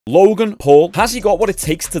Logan Paul, has he got what it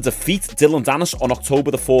takes to defeat Dillon Danis on October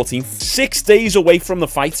the 14th? 6 days away from the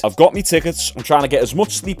fight. I've got me tickets. I'm trying to get as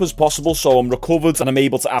much sleep as possible so I'm recovered and I'm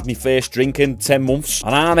able to have my first drink in 10 months.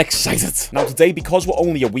 And I'm excited. Now today, because we're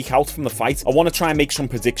only a week out from the fight, I want to try and make some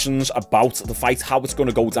predictions about the fight, how it's going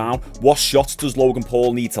to go down. What shots does Logan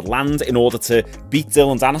Paul need to land in order to beat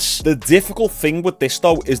Dillon Danis? The difficult thing with this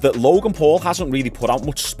though is that Logan Paul hasn't really put out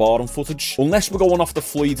much sparring footage. Unless we're going off the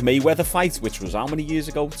Floyd Mayweather fight, which was how many years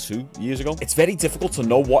ago? 2 years ago. It's very difficult to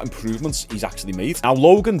know what improvements he's actually made. Now,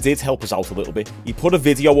 Logan did help us out a little bit. He put a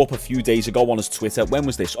video up a few days ago on his Twitter. When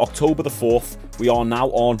was this? October the 4th. We are now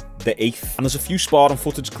on the 8th. And there's a few sparring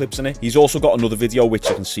footage clips in it. He's also got another video, which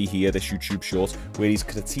you can see here, this YouTube short, where he's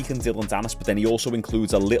critiquing Dillon Danis, but then he also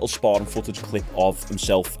includes a little sparring footage clip of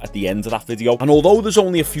himself at the end of that video. And although there's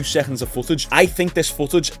only a few seconds of footage, I think this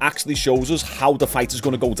footage actually shows us how the fight is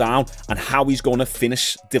going to go down and how he's going to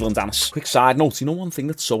finish Dillon Danis. Quick side note, you know one thing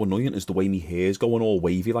that's so annoying is the way my hair's going all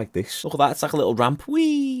wavy like this. Look at that, it's like a little ramp.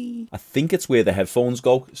 Whee! I think it's where the headphones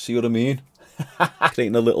go. See what I mean?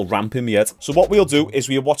 Creating a little ramp in my head. So what we'll do is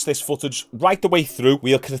we'll watch this footage right the way through.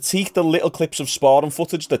 We'll critique the little clips of sparring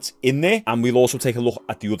footage that's in there, and we'll also take a look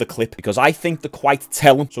at the other clip because I think they're quite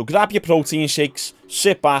telling. So grab your protein shakes,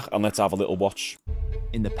 sit back, and let's have a little watch.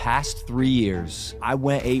 In the past 3 years, I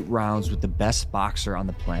went 8 rounds with the best boxer on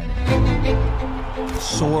the planet.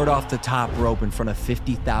 Soared off the top rope in front of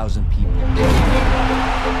 50,000 people.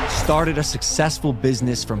 Started a successful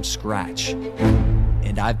business from scratch.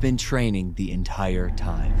 And I've been training the entire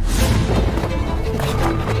time.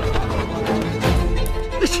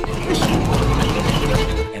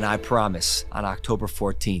 And I promise, on October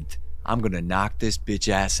 14th, I'm gonna knock this bitch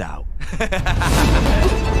ass out.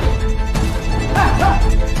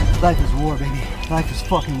 Life is war, baby. Life is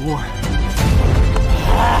fucking war.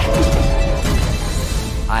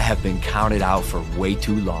 I have been counted out for way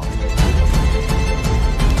too long.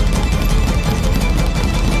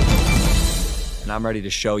 And I'm ready to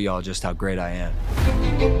show y'all just how great I am.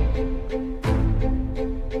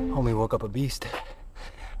 Homie woke up a beast.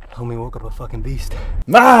 Homie woke up a fucking beast.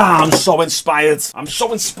 Ah, I'm so inspired. I'm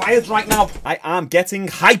so inspired right now. I am getting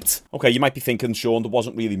hyped. Okay, you might be thinking, Shaun, there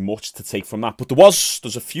wasn't really much to take from that, but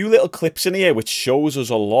there's a few little clips in here which shows us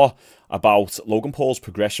a lot about Logan Paul's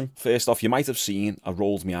progression. First off, you might have seen I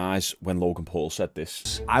rolled my eyes when Logan Paul said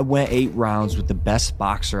this. I went 8 rounds with the best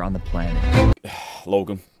boxer on the planet.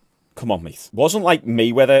 Logan, come on, mate. Wasn't like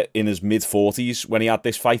Mayweather in his mid-40s when he had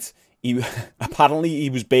this fight. Apparently he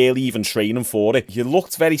was barely even training for it. You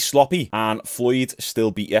looked very sloppy and Floyd still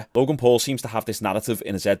beat you. Logan Paul seems to have this narrative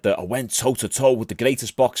in his head that I went toe-to-toe with the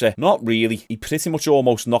greatest boxer. Not really. He pretty much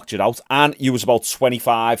almost knocked you out, and you was about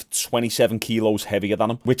 25, 27 kilos heavier than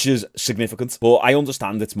him, which is significant. But I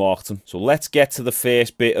understand it's marketing. So let's get to the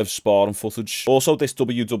first bit of sparring footage. Also, this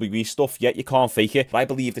WWE stuff, yet you can't fake it. But I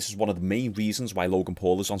believe this is one of the main reasons why Logan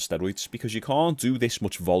Paul is on steroids, because you can't do this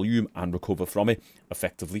much volume and recover from it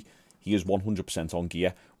effectively. He is 100% on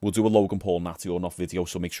gear. We'll do a Logan Paul natty or not video,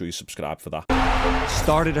 so make sure you subscribe for that.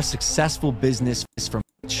 Started a successful business from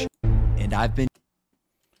scratch, and I've been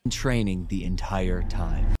training the entire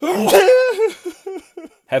time.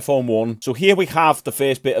 Headphone 1. So here we have the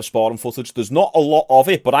first bit of sparring footage. There's not a lot of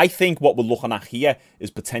it, but I think what we're looking at here is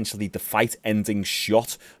potentially the fight-ending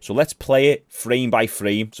shot. So let's play it frame by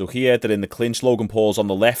frame. So here, they're in the clinch. Logan Paul's on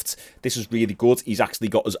the left. This is really good. He's actually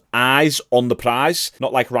got his eyes on the prize.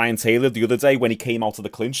 Not like Ryan Taylor the other day when he came out of the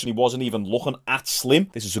clinch and he wasn't even looking at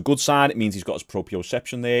Slim. This is a good sign. It means he's got his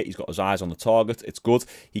proprioception there. He's got his eyes on the target. It's good.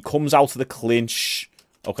 He comes out of the clinch.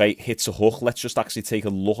 Okay, hits a hook. Let's just actually take a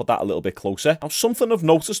look at that a little bit closer. Now, something I've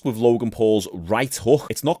noticed with Logan Paul's right hook,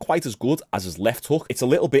 it's not quite as good as his left hook. It's a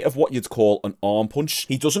little bit of what you'd call an arm punch.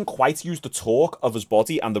 He doesn't quite use the torque of his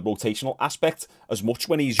body and the rotational aspect as much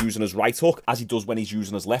when he's using his right hook as he does when he's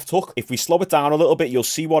using his left hook. If we slow it down a little bit, you'll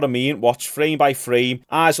see what I mean. Watch frame by frame.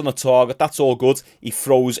 Eyes on the target. That's all good. He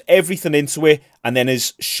throws everything into it, and then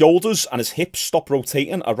his shoulders and his hips stop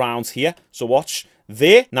rotating around here. So watch.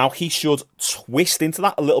 There, now he should twist into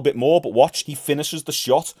that a little bit more, but watch, he finishes the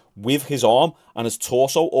shot with his arm and his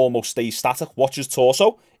torso almost stays static. Watch his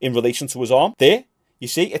torso in relation to his arm. There, you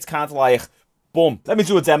see, it's kind of like, boom. Let me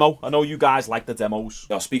do a demo. I know you guys like the demos.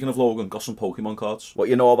 Yeah, speaking of Logan, got some Pokemon cards. What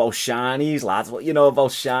you know about shinies, lads? What you know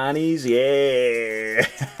about shinies? Yeah.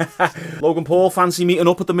 Logan Paul, fancy meeting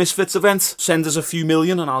up at the Misfits event? Send us a few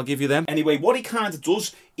million and I'll give you them. Anyway, what he kind of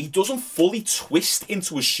does, he doesn't fully twist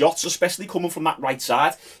into his shots, especially coming from that right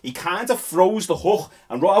side. He kind of throws the hook,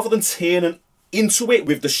 and rather than turning into it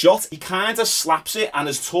with the shot, he kind of slaps it and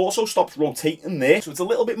his torso stops rotating there. So it's a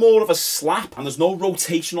little bit more of a slap and there's no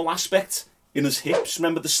rotational aspect in his hips.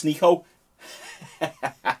 Remember the sneako?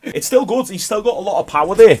 It's still good. He's still got a lot of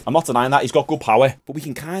power there. I'm not denying that. He's got good power. But we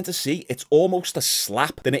can kind of see it's almost a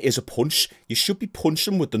slap than it is a punch. You should be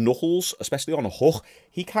punching with the knuckles, especially on a hook.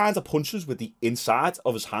 He kind of punches with the inside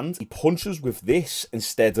of his hand. He punches with this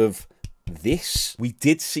instead of this. We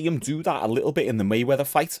did see him do that a little bit in the Mayweather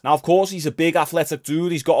fight. Now, of course, he's a big athletic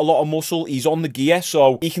dude. He's got a lot of muscle. He's on the gear,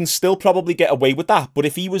 so he can still probably get away with that. But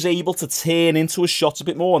if he was able to turn into his shots a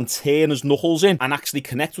bit more and turn his knuckles in and actually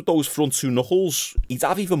connect with those front two knuckles, he'd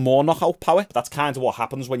have even more knockout power. That's kind of what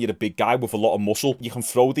happens when you're a big guy with a lot of muscle. You can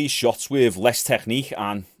throw these shots with less technique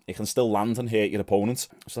and it can still land and hurt your opponent.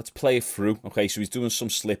 So let's play it through. Okay, so he's doing some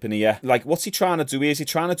slipping here. Like, what's he trying to do here? Is he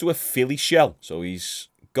trying to do a Philly shell? So he's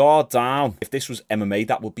guard down. If this was MMA,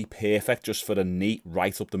 that would be perfect just for a knee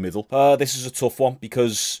right up the middle. This is a tough one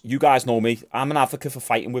because you guys know me. I'm an advocate for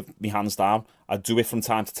fighting with my hands down. I do it from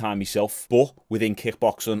time to time myself, but within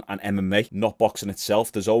kickboxing and MMA, not boxing itself.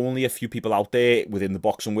 There's only a few people out there within the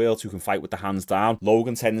boxing world who can fight with the hands down.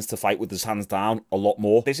 Logan tends to fight with his hands down a lot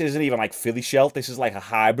more. This isn't even like Philly shell. This is like a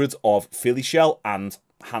hybrid of Philly shell and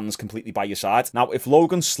hands completely by your side. Now, if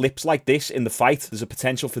Logan slips like this in the fight, there's a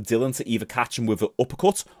potential for Dillon to either catch him with an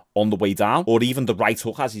uppercut on the way down, or even the right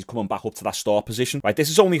hook as he's coming back up to that start position. Right, this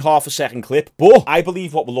is only half a second clip, but I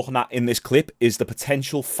believe what we're looking at in this clip is the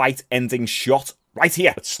potential fight-ending shot right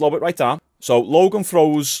here. Let's slow it right down. So Logan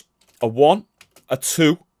throws a 1, a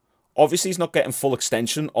 2. Obviously, he's not getting full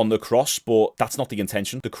extension on the cross, but that's not the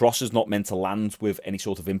intention. The cross is not meant to land with any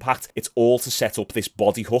sort of impact. It's all to set up this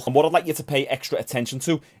body hook. And what I'd like you to pay extra attention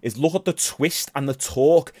to is look at the twist and the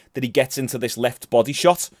torque that he gets into this left body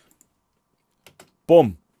shot.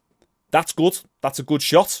 Boom. That's good. That's a good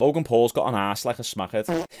shot. Logan Paul's got an ass like a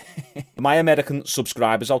smackhead. My American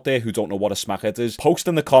subscribers out there who don't know what a smackhead is, post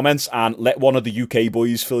in the comments and let one of the UK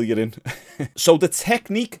boys fill you in. So the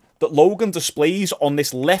technique that Logan displays on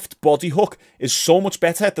this left body hook is so much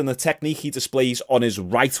better than the technique he displays on his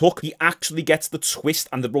right hook. He actually gets the twist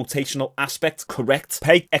and the rotational aspect correct.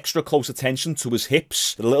 Pay extra close attention to his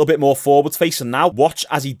hips. A little bit more forward face, and now watch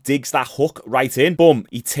as he digs that hook right in. Boom.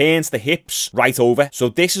 He turns the hips right over. So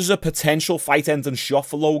this is a potential fight-ending shot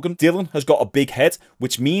for Logan. Dillon has got a big head,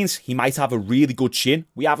 which means he might have a really good chin.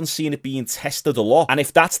 We haven't seen it being tested a lot. And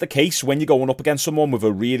if that's the case, when you're going up against someone with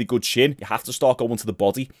a really good chin, you have to start going to the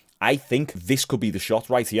body. I think this could be the shot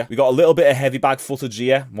right here. We got a little bit of heavy bag footage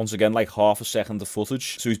here. Once again, like half a second of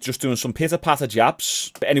footage. So he's just doing some pitter-patter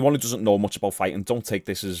jabs. But anyone who doesn't know much about fighting, don't take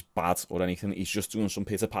this as bad or anything. He's just doing some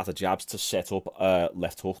pitter-patter jabs to set up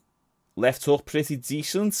left hook. Left hook, pretty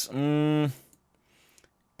decent.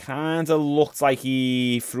 Kind of looked like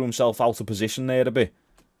he threw himself out of position there a bit.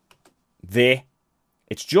 There.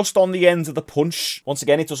 It's just on the end of the punch. Once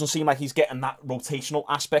again, it doesn't seem like he's getting that rotational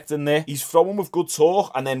aspect in there. He's throwing with good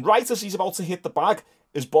torque, and then right as he's about to hit the bag,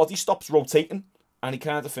 his body stops rotating, and he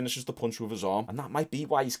kind of finishes the punch with his arm. And that might be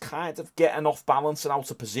why he's kind of getting off balance and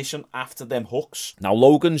out of position after them hooks. Now,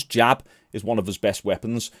 Logan's jab is one of his best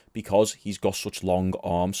weapons because he's got such long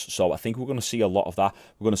arms. So I think we're going to see a lot of that.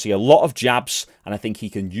 We're going to see a lot of jabs, and I think he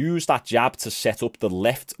can use that jab to set up the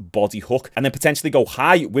left body hook and then potentially go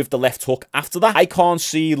high with the left hook after that. I can't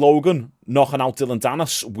see Logan knocking out Dillon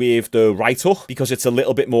Danis with the right hook because it's a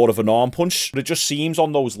little bit more of an arm punch. But it just seems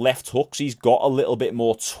on those left hooks, he's got a little bit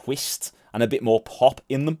more twist and a bit more pop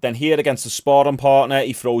in them. Then here against the sparring partner,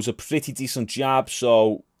 he throws a pretty decent jab.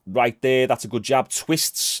 So right there, that's a good jab.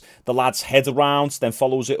 Twists the lad's head around, then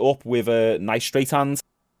follows it up with a nice straight hand.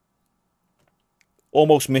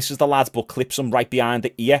 Almost misses the lad, but clips him right behind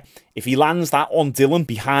the ear. If he lands that on Dillon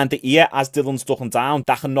behind the ear as Dillon's ducking down,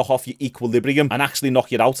 that can knock off your equilibrium and actually knock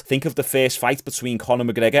you out. Think of the first fight between Conor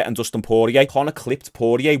McGregor and Dustin Poirier. Conor clipped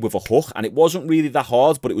Poirier with a hook, and it wasn't really that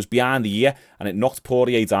hard, but it was behind the ear, and it knocked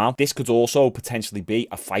Poirier down. This could also potentially be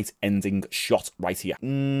a fight-ending shot right here.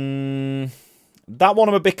 That one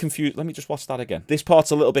I'm a bit confused. Let me just watch that again. This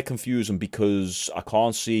part's a little bit confusing because I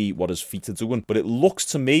can't see what his feet are doing. But it looks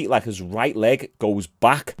to me like his right leg goes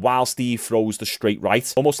back whilst he throws the straight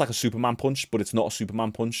right. Almost like a Superman punch, but it's not a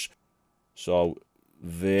Superman punch. So,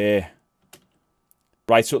 there.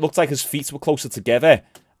 Right, so it looks like his feet were closer together.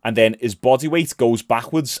 And then his body weight goes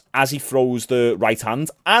backwards as he throws the right hand.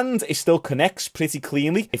 And it still connects pretty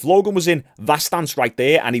cleanly. If Logan was in that stance right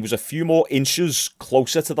there and he was a few more inches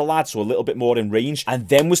closer to the lad, so a little bit more in range, and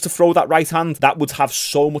then was to throw that right hand, that would have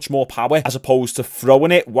so much more power as opposed to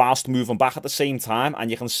throwing it whilst moving back at the same time. And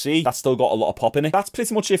you can see that's still got a lot of pop in it. That's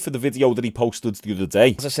pretty much it for the video that he posted the other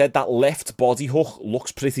day. As I said, that left body hook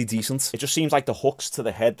looks pretty decent. It just seems like the hooks to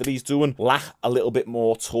the head that he's doing lack a little bit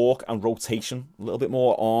more torque and rotation, a little bit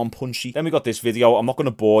more arm punchy. Then we got this video. I'm not going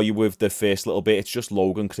to bore you with the first little bit. It's just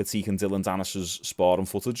Logan critiquing Dillon Danis's sparring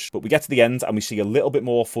footage. But we get to the end and we see a little bit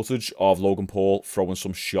more footage of Logan Paul throwing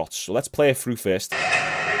some shots. So let's play it through first.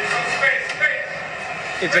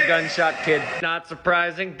 It's a gunshot, kid. Not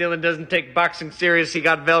surprising. Dillon doesn't take boxing serious. He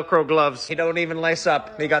got Velcro gloves. He don't even lace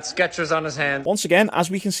up. He got Skechers on his hand. Once again,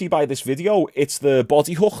 as we can see by this video, it's the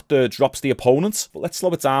body hook that drops the opponent. But let's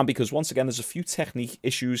slow it down because once again, there's a few technique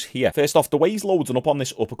issues here. First off, the way he's loading up on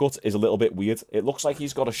this uppercut is a little bit weird. It looks like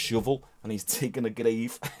he's got a shovel and he's digging a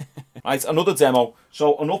grave. Right, another demo.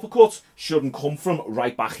 So an uppercut shouldn't come from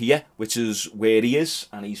right back here, which is where he is,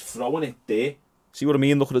 and he's throwing it there. See what I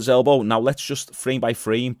mean? Look at his elbow. Now let's just frame by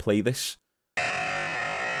frame play this.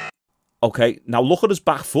 Okay, now look at his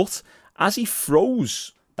back foot. As he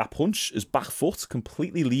throws that punch, his back foot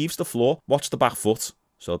completely leaves the floor. Watch the back foot.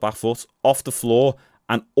 So the back foot off the floor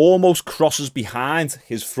and almost crosses behind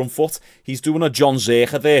his front foot. He's doing a John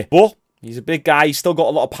Zercher there. But he's a big guy. He's still got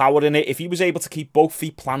a lot of power in it. If he was able to keep both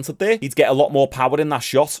feet planted there, he'd get a lot more power in that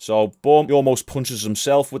shot. So, boom, he almost punches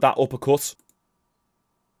himself with that uppercut.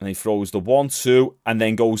 And he throws the 1-2 and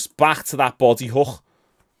then goes back to that body hook.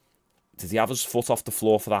 Did he have his foot off the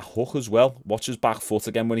floor for that hook as well? Watch his back foot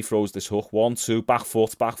again when he throws this hook. 1-2, back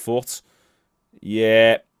foot, back foot.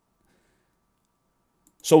 Yeah.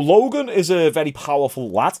 So Logan is a very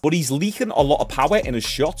powerful lad, but he's leaking a lot of power in his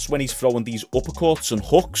shots when he's throwing these uppercuts and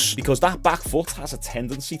hooks because that back foot has a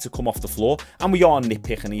tendency to come off the floor. And we are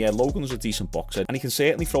nitpicking here. Logan's a decent boxer and he can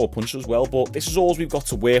certainly throw a punch as well, but this is all we've got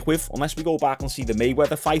to work with unless we go back and see the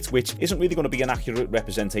Mayweather fight, which isn't really going to be an accurate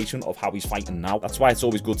representation of how he's fighting now. That's why it's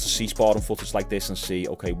always good to see sparring footage like this and see,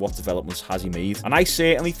 okay, what developments has he made? And I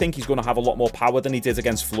certainly think he's going to have a lot more power than he did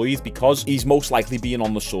against Floyd because he's most likely being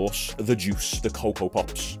on the sauce, the juice, the Cocoa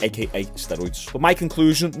Pops, aka steroids. But my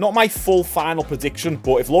conclusion, not my full final prediction,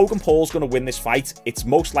 but if Logan Paul's going to win this fight, it's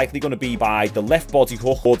most likely going to be by the left body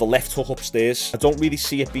hook or the left hook upstairs. I don't really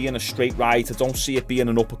see it being a straight right. I don't see it being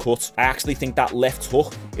an uppercut. I actually think that left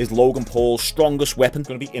hook is Logan Paul's strongest weapon. It's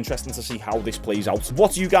going to be interesting to see how this plays out.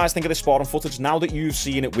 What do you guys think of this sparring footage now that you've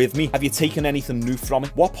seen it with me? Have you taken anything new from it?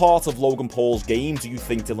 What part of Logan Paul's game do you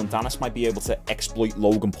think Dillon Danis might be able to exploit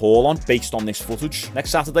Logan Paul on based on this footage? Next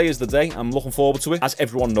Saturday is the day. I'm looking forward to it. As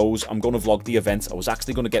everyone knows, I'm going to vlog the event. I was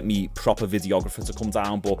actually going to get me proper videographer to come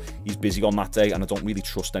down, but he's busy on that day and I don't really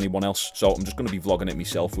trust anyone else. So I'm just going to be vlogging it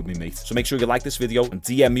myself with me mate. So make sure you like this video and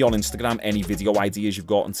DM me on Instagram any video ideas you've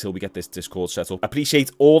got until we get this Discord set up. I appreciate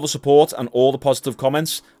all the support and all the positive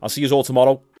comments. I'll see you all tomorrow.